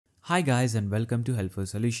Hi guys and welcome to Helpful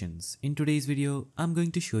Solutions. In today's video, I'm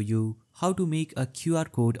going to show you how to make a QR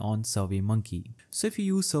code on SurveyMonkey. So if you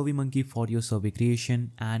use SurveyMonkey for your survey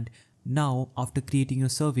creation and now after creating your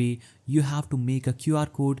survey, you have to make a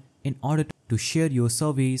QR code in order to share your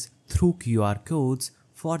surveys through QR codes.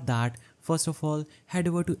 For that, first of all, head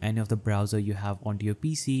over to any of the browser you have onto your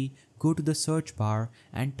PC, go to the search bar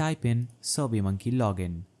and type in SurveyMonkey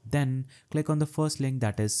login. Then click on the first link,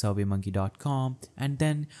 that is surveymonkey.com, and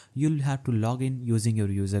then you'll have to log in using your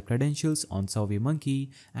user credentials on SurveyMonkey,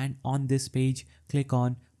 and on this page click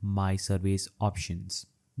on My Surveys options.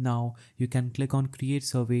 Now you can click on Create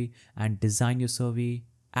Survey and design your survey,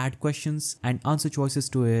 add questions and answer choices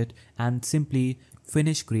to it, and simply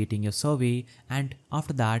finish creating your survey. And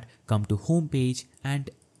after that, come to home page, and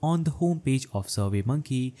on the home page of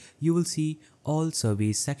SurveyMonkey, you will see all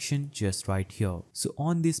surveys section just right here. So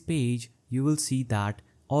on this page, you will see that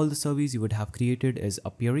all the surveys you would have created is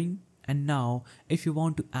appearing. And now if you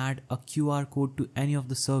want to add a QR code to any of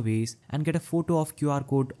the surveys and get a photo of QR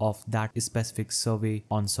code of that specific survey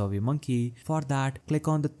on SurveyMonkey, for that click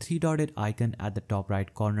on the three-dotted icon at the top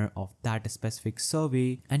right corner of that specific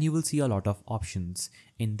survey and you will see a lot of options.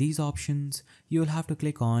 In these options, you will have to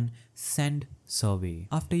click on Send Survey.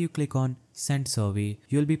 After you click on Send Survey,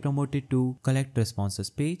 you will be promoted to Collect Responses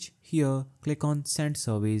page. Here, click on Send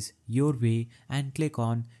Surveys Your Way and click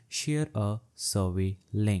on Share a Survey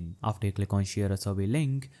Link. After you click on Share a Survey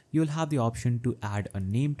Link, you will have the option to add a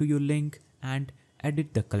name to your link and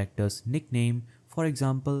edit the collector's nickname. For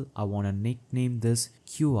example, I want to nickname this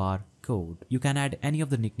QR code. You can add any of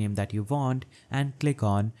the nickname that you want and click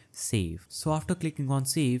on Save. So after clicking on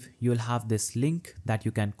Save, you'll have this link that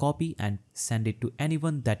you can copy and send it to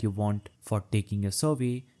anyone that you want for taking your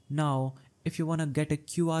survey. Now, if you want to get a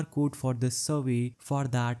QR code for this survey, for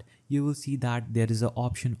that you will see that there is an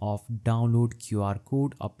option of download QR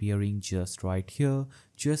code appearing just right here,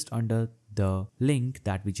 just under the link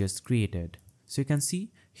that we just created. So you can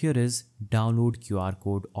see here is download QR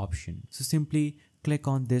code option. So simply click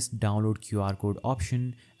on this download QR code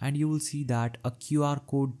option and you will see that a QR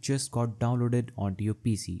code just got downloaded onto your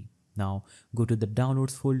PC. Now go to the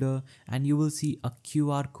downloads folder and you will see a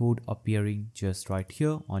QR code appearing just right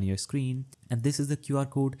here on your screen, and this is the QR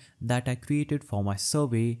code that I created for my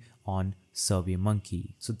survey on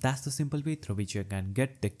SurveyMonkey. So that's the simple way through which you can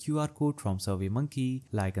get the QR code from SurveyMonkey.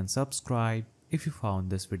 Like and subscribe if you found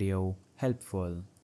this video helpful.